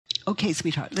Okay,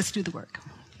 sweetheart, let's do the work.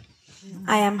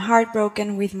 I am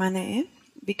heartbroken with Manet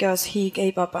because he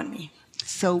gave up on me.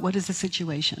 So what is the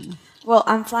situation? Well,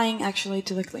 I'm flying actually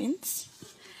to the Clint's,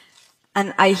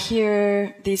 and I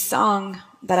hear this song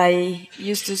that I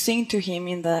used to sing to him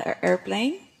in the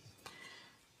airplane,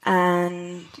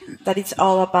 and that it's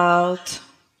all about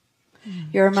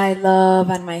you're my love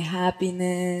and my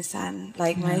happiness and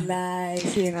like my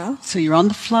life, you know? So you're on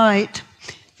the flight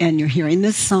and you're hearing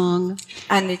this song.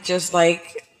 And it just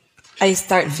like, I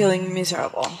start feeling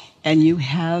miserable. And you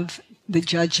have the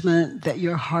judgment that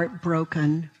you're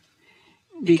heartbroken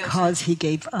because he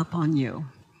gave up on you.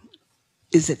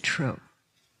 Is it true?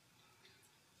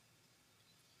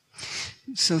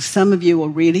 So some of you will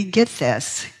really get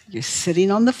this. You're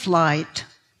sitting on the flight.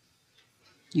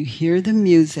 You hear the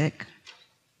music.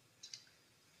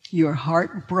 You're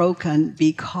heartbroken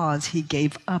because he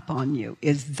gave up on you.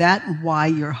 Is that why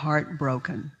you're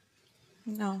heartbroken?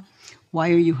 No. Why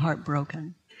are you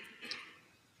heartbroken?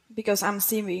 Because I'm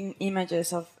seeing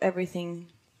images of everything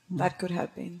that could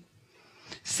have been.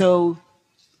 So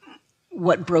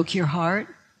what broke your heart?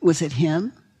 Was it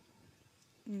him?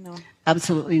 No.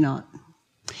 Absolutely not.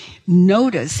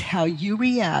 Notice how you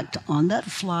react on that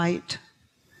flight.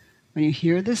 When you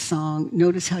hear the song,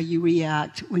 notice how you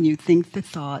react when you think the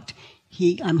thought,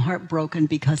 I'm heartbroken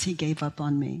because he gave up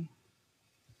on me.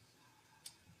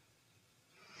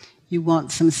 You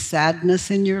want some sadness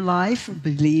in your life?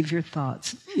 Believe your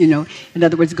thoughts. You know, in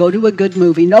other words, go to a good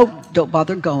movie. No, don't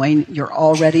bother going. You're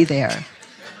already there.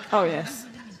 Oh, yes.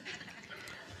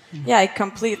 Yeah, I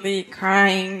completely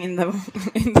crying in the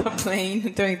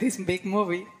plane during this big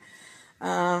movie.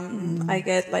 I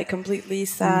get like completely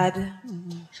sad.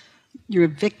 You're a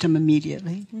victim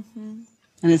immediately.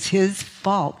 And it's his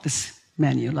fault, this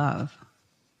man you love.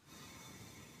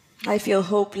 I feel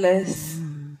hopeless.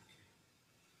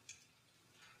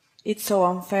 It's so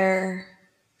unfair.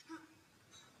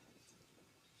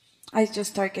 I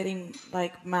just start getting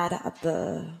like mad at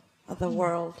the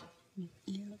world.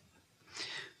 Yeah.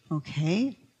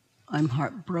 Okay, I'm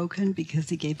heartbroken because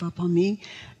he gave up on me.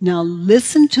 Now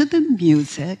listen to the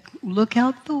music. Look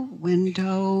out the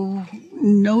window.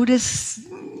 Notice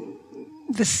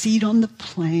the seat on the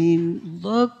plane.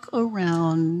 Look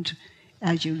around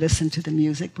as you listen to the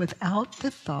music without the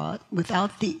thought,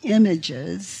 without the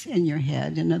images in your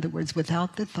head. In other words,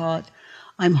 without the thought,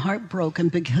 I'm heartbroken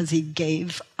because he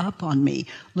gave up on me.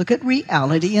 Look at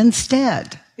reality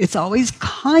instead. It's always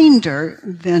kinder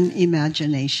than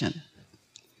imagination.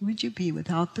 Who would you be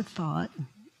without the thought,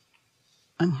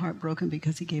 I'm heartbroken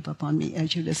because he gave up on me,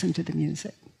 as you listen to the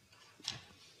music?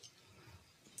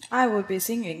 I would be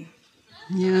singing.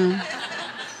 Yeah.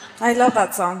 I love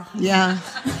that song. Yeah.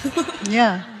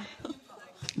 Yeah.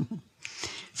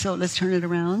 So let's turn it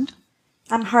around.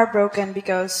 I'm heartbroken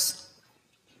because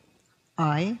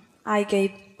I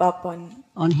gave up on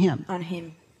him. On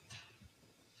him.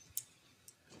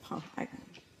 Oh,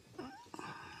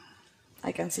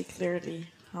 I can see clearly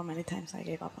how many times I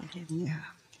gave up on him. Yeah.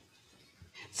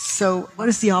 So what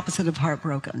is the opposite of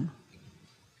heartbroken?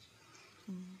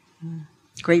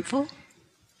 Grateful?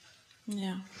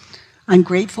 Yeah. I'm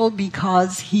grateful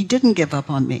because he didn't give up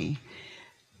on me.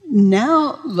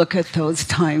 Now look at those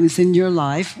times in your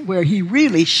life where he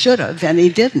really should have and he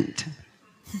didn't.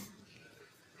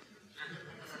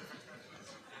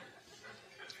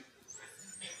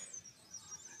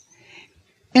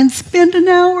 And spend an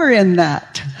hour in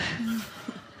that.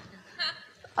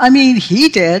 I mean, he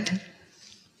did.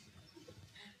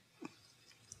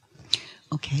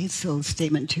 Okay, so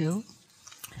statement 2.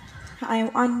 I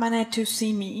want Manet to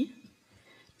see me,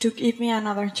 to give me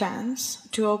another chance,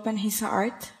 to open his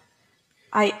heart.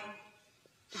 I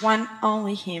want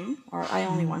only him, or I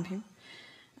only want him,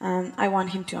 and I want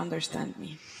him to understand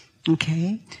me.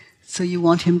 Okay, so you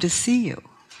want him to see you.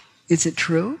 Is it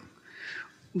true?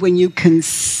 When you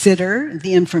consider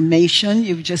the information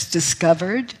you've just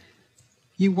discovered,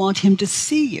 you want him to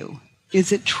see you.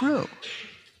 Is it true?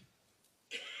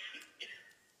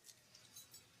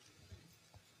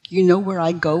 You know where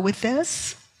I go with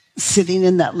this? Sitting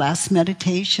in that last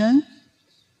meditation,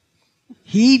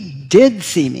 he did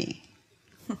see me.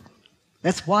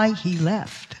 That's why he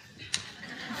left.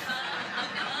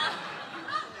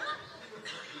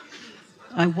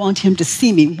 I want him to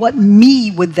see me. What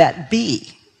me would that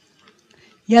be?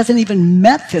 He hasn't even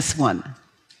met this one.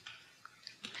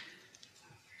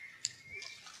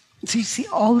 So you see,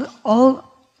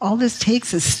 all this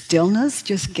takes is stillness.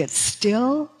 Just get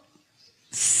still,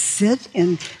 sit,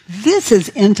 and this is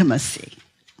intimacy.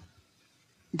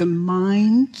 The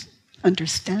mind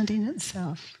understanding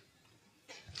itself.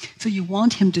 So you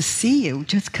want him to see you.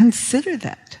 Just consider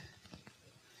that.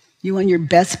 You want your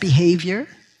best behavior?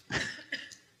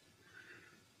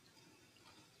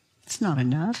 It's not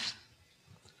enough.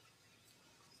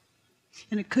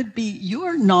 And it could be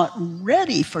you're not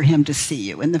ready for him to see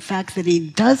you, and the fact that he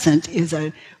doesn't is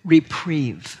a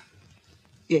reprieve.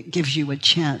 It gives you a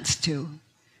chance to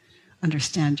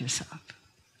understand yourself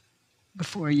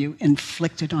before you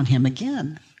inflict it on him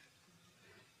again,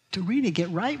 to really get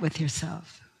right with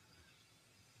yourself.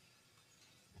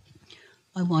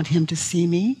 I want him to see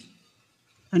me.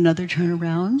 Another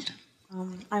turnaround.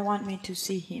 I want me to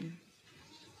see him.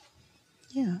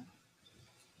 Yeah.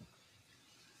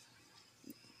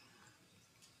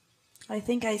 I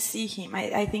think I see him.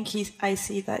 I think I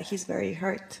see that he's very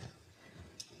hurt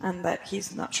and that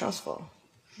he's not trustful.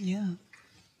 Yeah.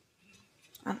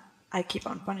 And I keep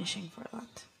on punishing for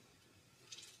that.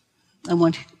 I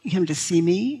want him to see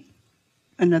me.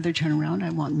 Another turnaround. I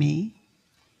want me.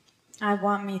 I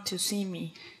want me to see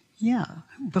me. Yeah,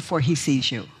 before he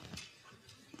sees you.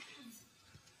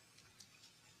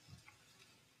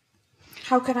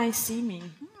 How can I see me?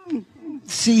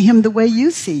 See him the way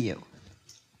you see you.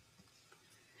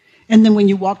 And then when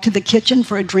you walk to the kitchen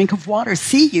for a drink of water,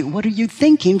 see you. What are you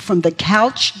thinking from the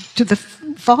couch to the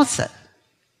faucet?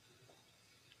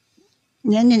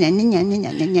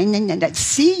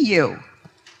 See you.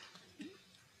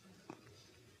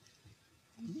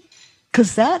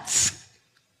 Because that's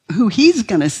who he's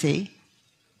going to see.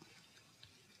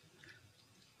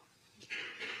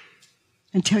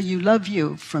 Until you love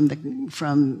you from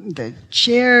the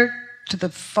chair to the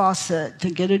faucet to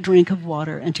get a drink of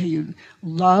water, until you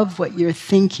love what you're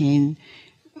thinking,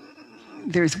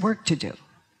 there's work to do.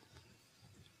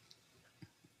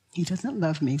 He doesn't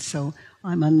love me, so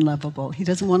I'm unlovable. He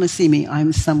doesn't want to see me.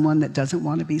 I'm someone that doesn't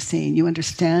want to be seen. You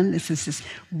understand? This is this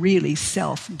really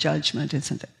self-judgment,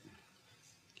 isn't it?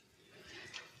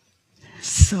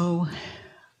 So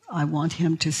I want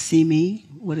him to see me.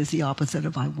 What is the opposite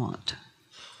of I want?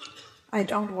 I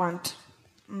don't want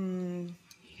him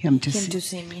to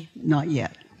see me. Not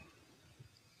yet.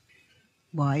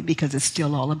 Why? Because it's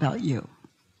still all about you.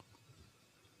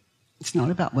 It's not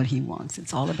about what he wants.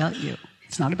 It's all about you.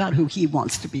 It's not about who he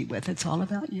wants to be with. It's all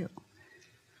about you.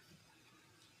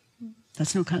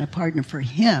 That's no kind of partner for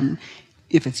him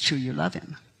if it's true you love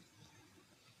him.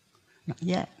 Not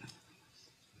yet.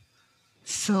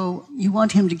 So you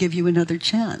want him to give you another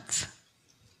chance.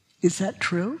 Is that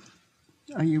true?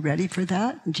 Are you ready for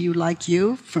that? Do you like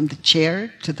you from the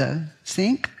chair to the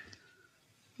sink?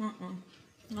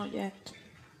 Not yet.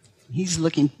 He's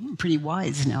looking pretty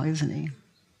wise now, isn't he?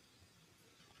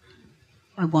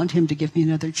 I want him to give me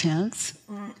another chance.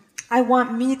 I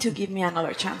want me to give me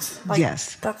another chance.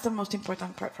 Yes. That's the most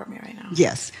important part for me right now.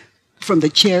 Yes. From the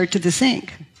chair to the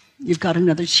sink. You've got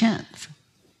another chance.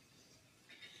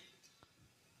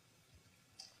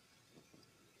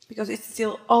 Because it's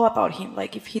still all about him.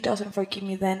 Like, if he doesn't forgive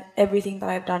me, then everything that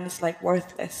I've done is like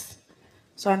worthless.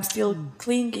 So I'm still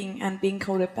clinging and being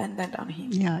codependent on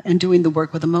him. Yeah, and doing the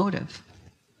work with a motive.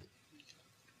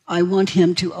 I want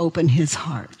him to open his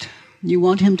heart. You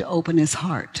want him to open his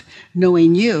heart.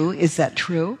 Knowing you, is that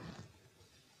true?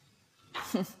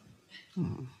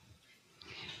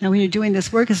 Now, when you're doing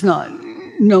this work, it's not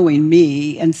knowing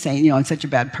me and saying, I'm such a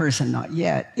bad person, not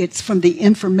yet. It's from the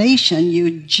information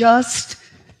you just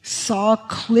saw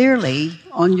clearly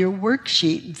on your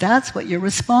worksheet. That's what you're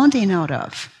responding out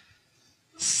of.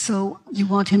 So you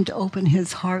want him to open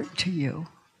his heart to you.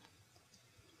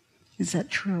 Is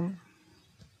that true?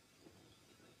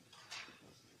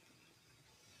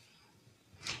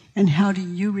 And how do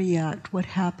you react? What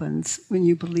happens when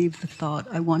you believe the thought,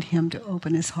 I want him to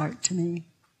open his heart to me?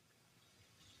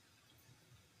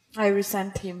 I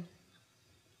resent him.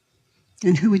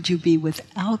 And who would you be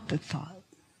without the thought?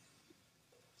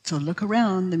 So look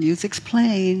around, the music's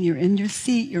playing, you're in your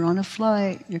seat, you're on a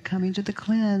flight, you're coming to the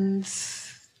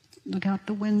cleanse. Look out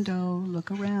the window,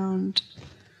 look around.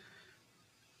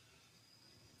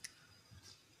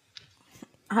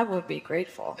 I would be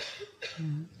grateful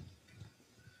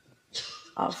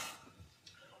of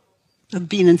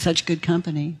being in such good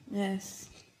company. Yes.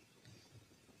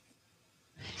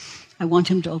 I want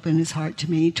him to open his heart to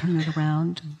me, turn it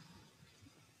around.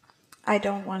 I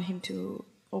don't want him to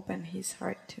open his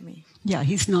heart to me. Yeah,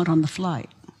 he's not on the flight.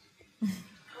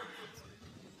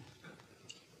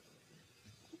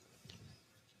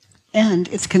 And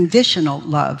it's conditional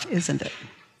love, isn't it?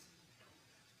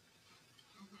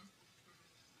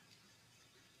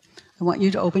 I want you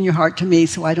to open your heart to me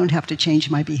so I don't have to change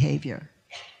my behavior.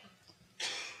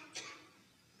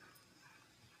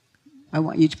 I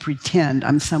want you to pretend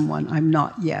I'm someone I'm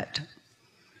not yet.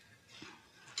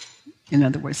 In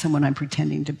other words, someone I'm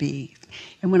pretending to be.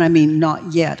 And when I mean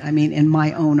not yet, I mean in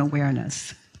my own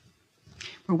awareness.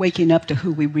 We're waking up to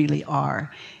who we really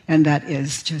are, and that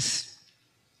is just...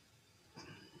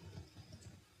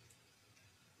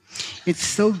 It's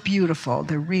so beautiful.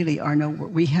 There really are no...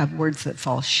 We have words that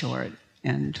fall short,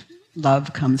 and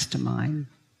love comes to mind.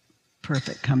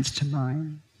 Perfect comes to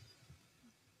mind.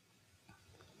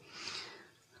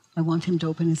 I want him to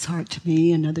open his heart to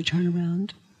me, another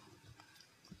turnaround.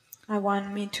 I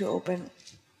want me to open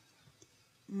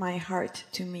my heart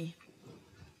to me.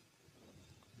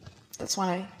 That's what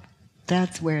I...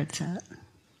 That's where it's at.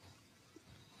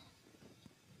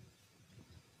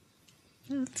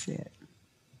 That's it.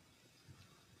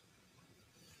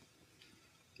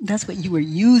 That's what you were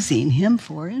using him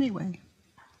for anyway.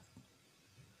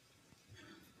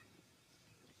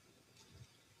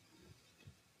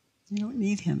 You don't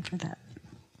need him for that.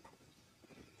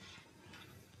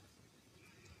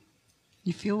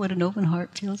 You feel what an open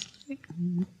heart feels like?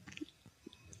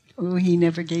 Oh, he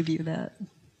never gave you that.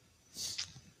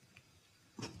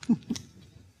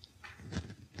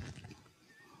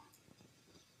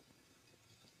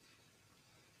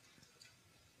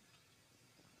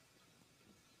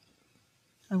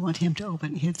 I want him to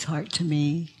open his heart to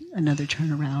me, another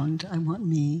turnaround. I want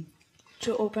me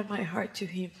to open my heart to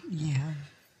him. Yeah,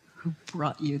 who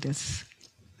brought you this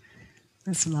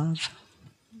love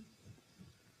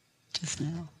just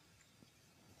now.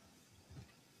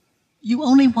 You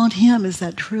only want him, is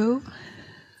that true?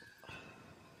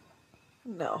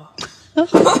 No.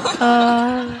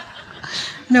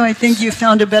 No, I think you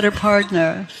found a better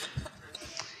partner.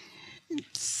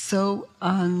 So,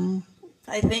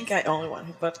 I think I only want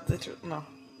him, but the truth, no.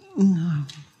 No.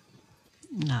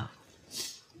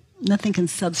 Nothing can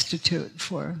substitute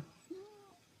for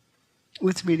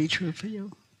what's really true for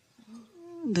you.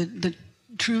 The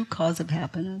true cause of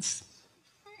happiness.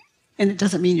 And it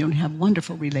doesn't mean you don't have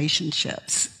wonderful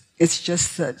relationships. It's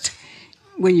just that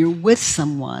when you're with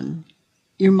someone,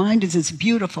 your mind is as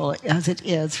beautiful as it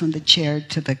is from the chair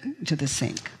to the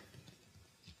sink.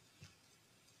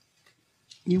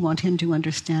 You want him to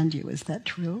understand you. Is that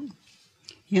true?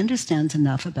 He understands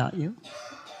enough about you.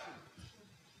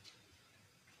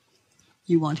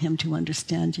 You want him to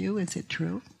understand you. Is it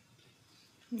true?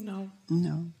 No.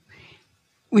 No.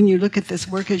 When you look at this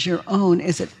work as your own,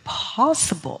 is it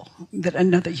possible that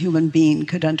another human being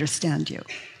could understand you?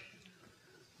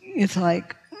 It's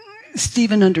like,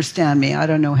 Stephen, understand me. I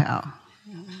don't know how.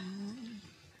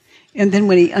 And then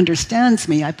when he understands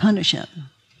me, I punish him.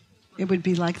 It would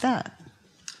be like that.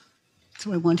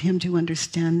 So I want him to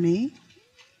understand me.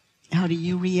 How do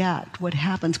you react? What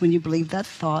happens when you believe that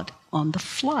thought on the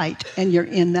flight and you're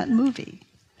in that movie?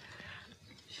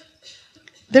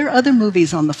 There are other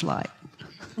movies on the flight.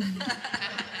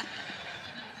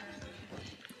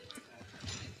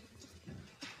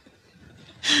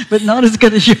 But not as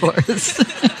good as yours.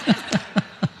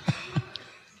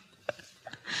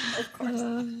 Of course.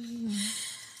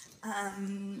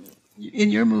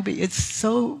 In your movie, it's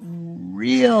so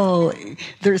real.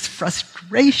 There's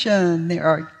frustration, there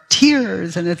are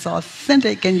tears, and it's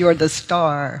authentic, and you're the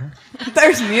star.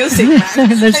 There's music,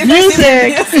 man. There's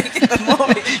music. Music in the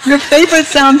movie. Your favorite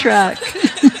soundtrack.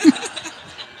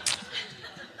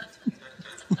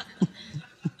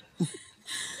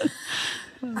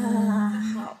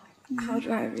 How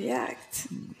do I react?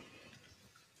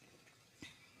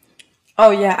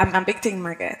 Oh yeah, I'm a victim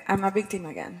again. I'm a victim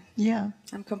again. Yeah.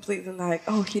 I'm completely like,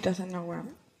 oh, he doesn't know where I'm.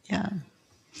 Yeah.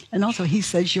 And also he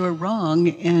says you're wrong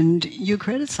and you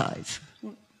criticize.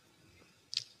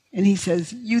 And he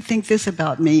says, you think this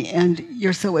about me and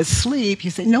you're so asleep.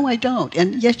 You say, no, I don't.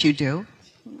 And yes, you do.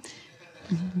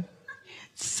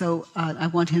 So I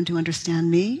want him to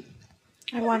understand me.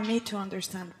 I want me to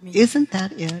understand me. Isn't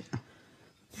that it?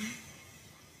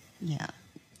 Yeah.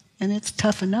 And it's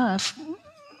tough enough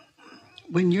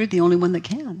when you're the only one that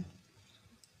can.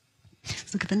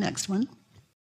 Let's look at the next one.